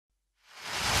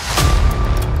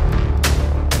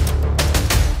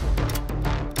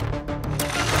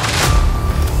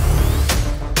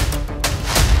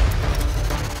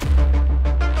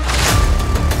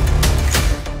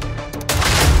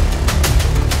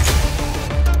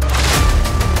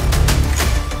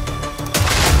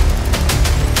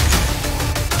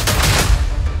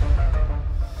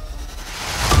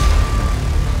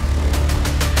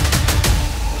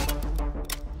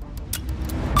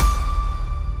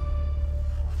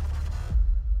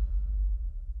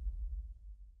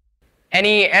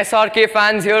Any SRK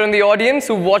fans here in the audience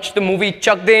who watched the movie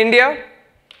Chak De India?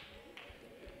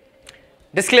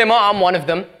 Disclaimer, I'm one of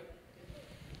them.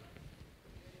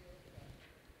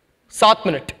 7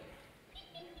 minute.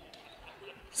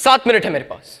 7 minute hai mere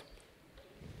paas.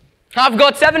 I've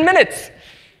got 7 minutes.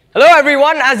 Hello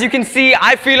everyone, as you can see,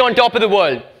 I feel on top of the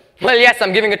world. Well, yes,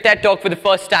 I'm giving a TED talk for the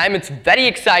first time. It's very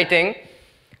exciting.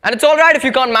 And it's all right if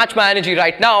you can't match my energy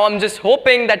right now. I'm just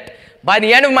hoping that by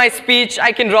the end of my speech,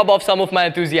 I can rub off some of my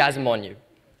enthusiasm on you.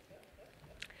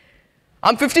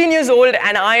 I'm 15 years old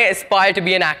and I aspire to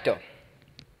be an actor.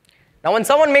 Now, when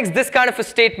someone makes this kind of a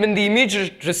statement, the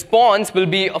immediate response will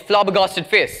be a flabbergasted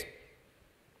face.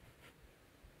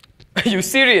 Are you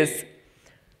serious?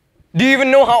 Do you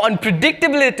even know how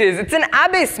unpredictable it is? It's an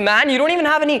abyss, man. You don't even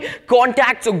have any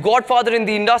contacts or godfather in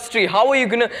the industry. How are you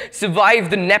going to survive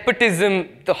the nepotism,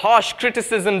 the harsh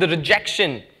criticism, the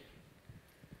rejection?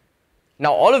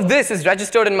 Now, all of this is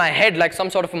registered in my head like some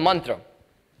sort of a mantra.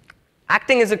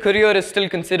 Acting as a career is still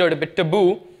considered a bit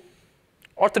taboo.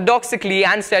 Orthodoxically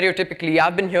and stereotypically,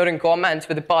 I've been hearing comments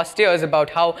for the past years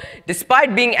about how,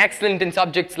 despite being excellent in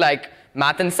subjects like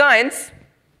math and science,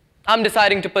 I'm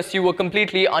deciding to pursue a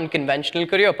completely unconventional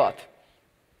career path.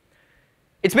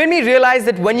 It's made me realize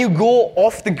that when you go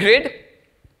off the grid,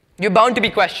 you're bound to be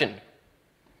questioned.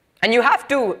 And you have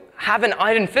to have an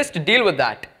iron fist to deal with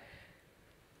that.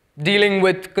 Dealing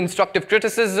with constructive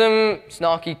criticism,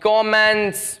 snarky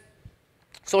comments,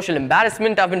 social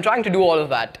embarrassment. I've been trying to do all of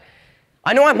that.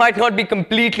 I know I might not be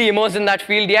completely immersed in that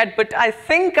field yet, but I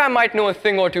think I might know a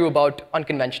thing or two about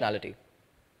unconventionality.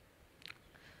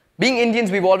 Being Indians,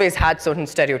 we've always had certain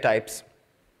stereotypes.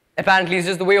 Apparently, it's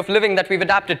just the way of living that we've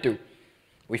adapted to.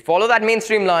 We follow that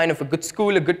mainstream line of a good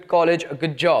school, a good college, a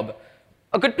good job,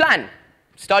 a good plan.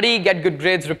 Study, get good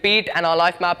grades, repeat, and our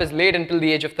life map is laid until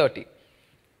the age of 30.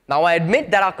 Now, I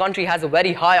admit that our country has a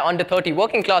very high under 30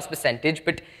 working class percentage,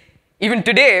 but even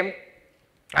today,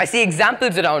 I see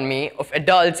examples around me of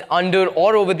adults under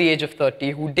or over the age of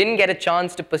 30 who didn't get a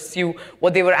chance to pursue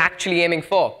what they were actually aiming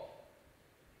for.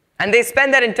 And they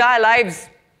spend their entire lives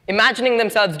imagining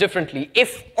themselves differently,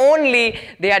 if only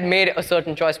they had made a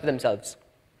certain choice for themselves.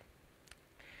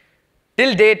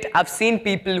 Till date, I've seen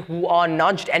people who are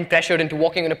nudged and pressured into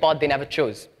walking on a path they never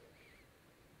chose.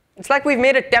 It's like we've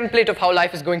made a template of how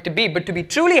life is going to be, but to be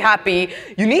truly happy,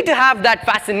 you need to have that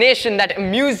fascination, that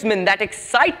amusement, that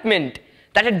excitement,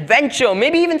 that adventure,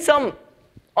 maybe even some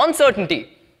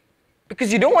uncertainty.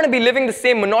 Because you don't want to be living the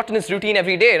same monotonous routine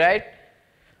every day, right?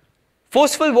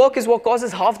 Forceful work is what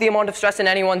causes half the amount of stress in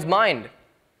anyone's mind.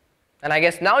 And I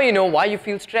guess now you know why you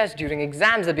feel stressed during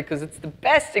exams, because it's the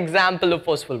best example of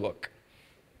forceful work.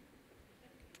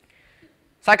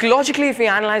 Psychologically, if we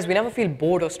analyze, we never feel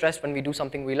bored or stressed when we do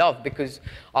something we love because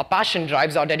our passion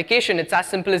drives our dedication. It's as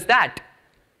simple as that.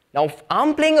 Now, if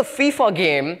I'm playing a FIFA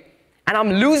game and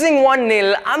I'm losing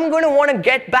 1-0, I'm going to want to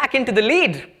get back into the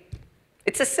lead.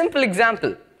 It's a simple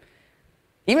example.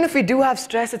 Even if we do have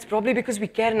stress, it's probably because we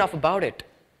care enough about it.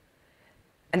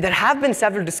 And there have been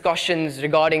several discussions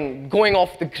regarding going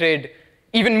off the grid.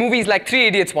 Even movies like 3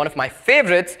 Idiots, one of my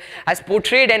favorites, has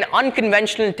portrayed an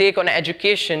unconventional take on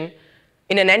education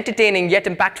in an entertaining yet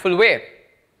impactful way.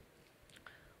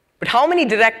 But how many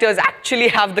directors actually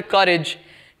have the courage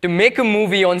to make a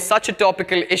movie on such a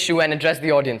topical issue and address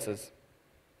the audiences?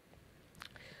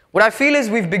 What I feel is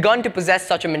we've begun to possess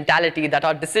such a mentality that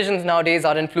our decisions nowadays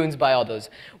are influenced by others.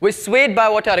 We're swayed by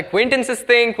what our acquaintances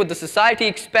think, what the society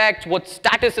expects, what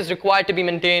status is required to be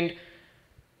maintained.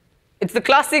 It's the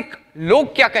classic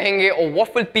log kya kahenge or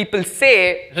what will people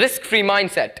say risk-free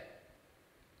mindset.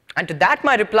 And to that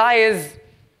my reply is,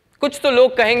 kuch to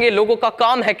log kahenge, logo ka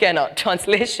kaam hai kehna.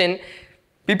 Translation,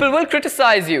 people will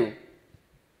criticize you.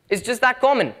 It's just that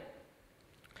common.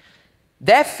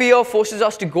 Their fear forces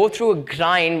us to go through a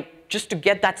grind just to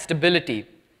get that stability.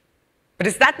 But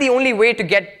is that the only way to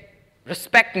get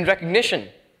respect and recognition?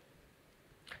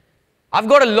 I've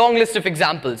got a long list of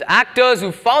examples. Actors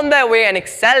who found their way and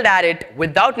excelled at it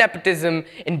without nepotism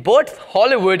in both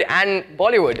Hollywood and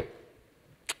Bollywood.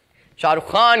 Shah Rukh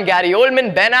Khan, Gary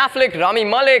Oldman, Ben Affleck, Rami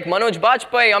Malek, Manoj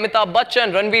Bajpayee, Amitabh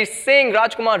Bachchan, Ranveer Singh,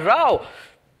 Rajkumar Rao.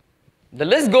 The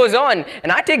list goes on,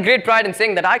 and I take great pride in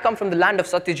saying that I come from the land of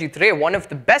Satyajit Ray, one of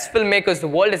the best filmmakers the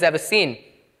world has ever seen.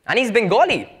 And he's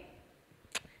Bengali.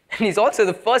 And he's also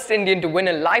the first Indian to win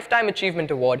a Lifetime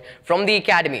Achievement Award from the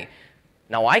Academy.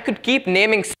 Now, I could keep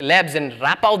naming celebs and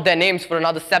rap out their names for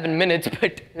another 7 minutes,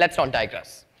 but let's not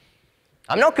digress.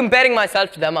 I'm not comparing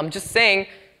myself to them, I'm just saying,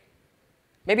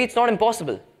 maybe it's not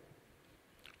impossible.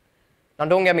 Now,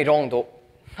 don't get me wrong, though.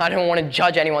 I don't want to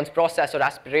judge anyone's process or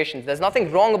aspirations. There's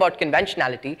nothing wrong about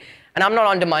conventionality, and I'm not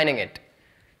undermining it.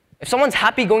 If someone's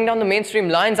happy going down the mainstream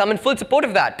lines, I'm in full support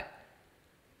of that.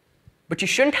 But you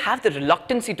shouldn't have the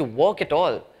reluctancy to work at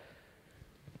all.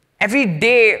 Every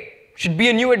day should be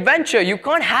a new adventure. You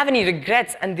can't have any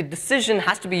regrets, and the decision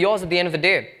has to be yours at the end of the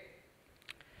day.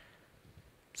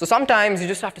 So sometimes you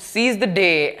just have to seize the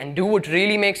day and do what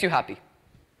really makes you happy.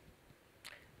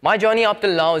 My journey up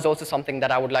till now is also something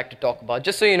that I would like to talk about,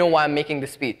 just so you know why I'm making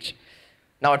this speech.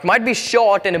 Now, it might be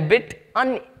short and a bit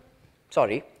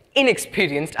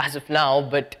inexperienced as of now,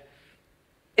 but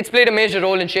it's played a major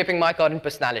role in shaping my current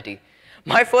personality.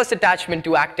 My first attachment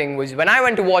to acting was when I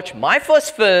went to watch my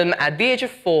first film at the age of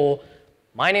 4,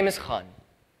 My Name is Khan.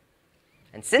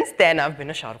 And since then, I've been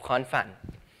a Shah Rukh Khan fan.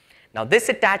 Now, this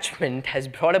attachment has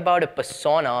brought about a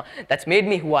persona that's made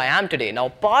me who I am today. Now,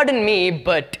 pardon me,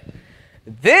 but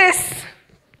this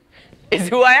is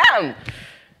who I am.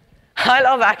 I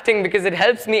love acting because it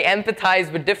helps me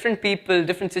empathize with different people,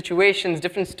 different situations,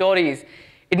 different stories.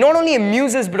 It not only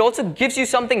amuses, but also gives you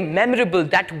something memorable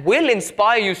that will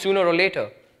inspire you sooner or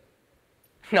later.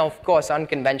 Now, of course,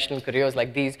 unconventional careers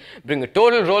like these bring a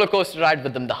total roller coaster ride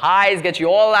with them. The highs get you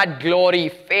all that glory,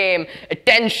 fame,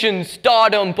 attention,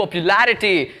 stardom,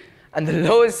 popularity. And the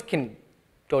lows can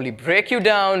totally break you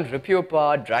down, rip you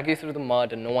apart, drag you through the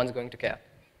mud, and no one's going to care.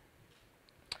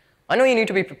 I know you need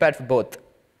to be prepared for both.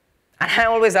 And I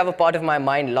always have a part of my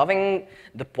mind loving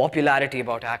the popularity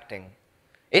about acting.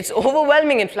 It's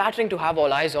overwhelming and flattering to have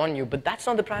all eyes on you, but that's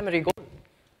not the primary goal.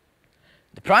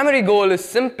 The primary goal is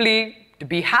simply to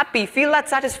be happy, feel that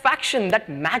satisfaction, that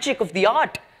magic of the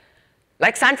art.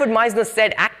 Like Sanford Meisner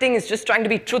said, acting is just trying to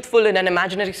be truthful in an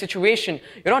imaginary situation.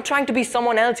 You're not trying to be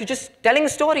someone else, you're just telling a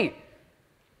story.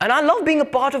 And I love being a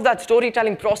part of that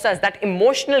storytelling process, that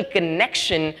emotional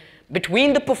connection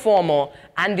between the performer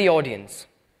and the audience.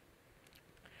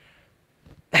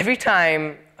 Every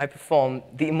time I perform,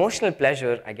 the emotional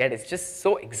pleasure I get is just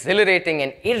so exhilarating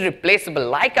and irreplaceable,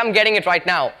 like I'm getting it right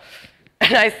now.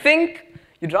 And I think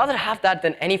you'd rather have that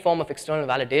than any form of external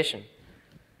validation.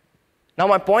 Now,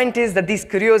 my point is that these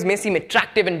careers may seem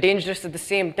attractive and dangerous at the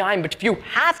same time, but if you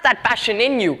have that passion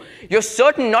in you, you're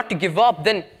certain not to give up,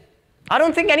 then I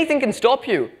don't think anything can stop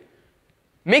you.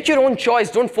 Make your own choice.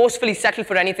 Don't forcefully settle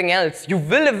for anything else. You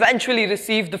will eventually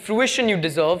receive the fruition you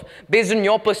deserve based on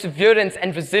your perseverance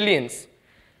and resilience.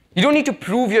 You don't need to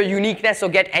prove your uniqueness or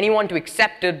get anyone to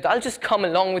accept it. That'll just come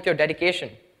along with your dedication.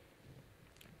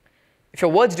 If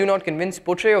your words do not convince,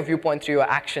 portray your viewpoint through your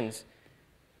actions.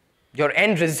 Your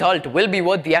end result will be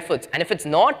worth the efforts. And if it's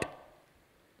not,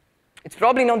 it's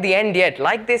probably not the end yet.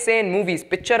 Like they say in movies,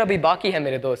 picture abhi baki hai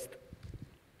mere dost.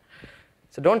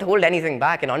 So don't hold anything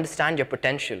back and understand your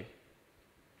potential.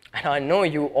 And I know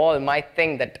you all might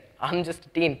think that I'm just a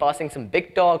teen passing some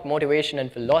big talk, motivation,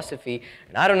 and philosophy,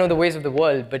 and I don't know the ways of the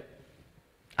world, but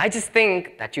I just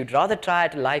think that you'd rather try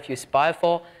at a life you aspire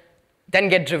for than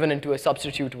get driven into a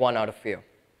substitute one out of fear.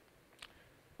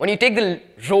 When you take the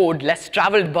road less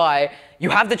traveled by, you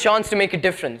have the chance to make a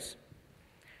difference.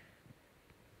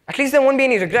 At least there won't be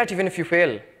any regret even if you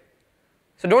fail.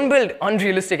 So don't build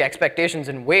unrealistic expectations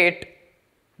and wait,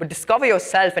 but discover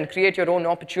yourself and create your own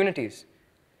opportunities.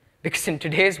 Because in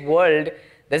today's world,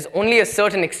 there's only a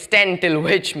certain extent till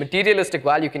which materialistic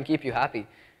value can keep you happy.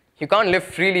 You can't live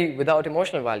freely without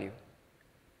emotional value.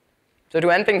 So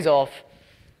to end things off,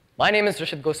 my name is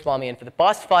Rishit Goswami, and for the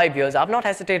past 5 years, I've not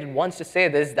hesitated once to say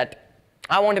this, that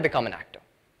I want to become an actor.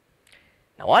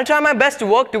 Now, I'll try my best to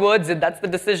work towards it. That's the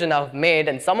decision I've made,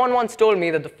 and someone once told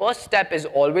me that the first step is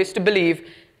always to believe,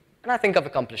 and I think I've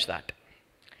accomplished that.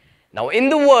 Now, in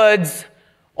the words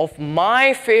of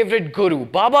my favorite guru,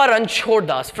 Baba Ranchhod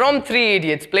Das from Three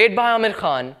Idiots, played by Amir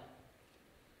Khan,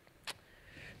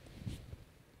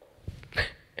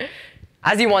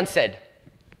 as he once said,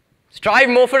 strive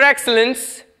more for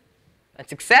excellence, and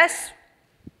success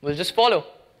will just follow.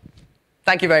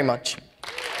 Thank you very much.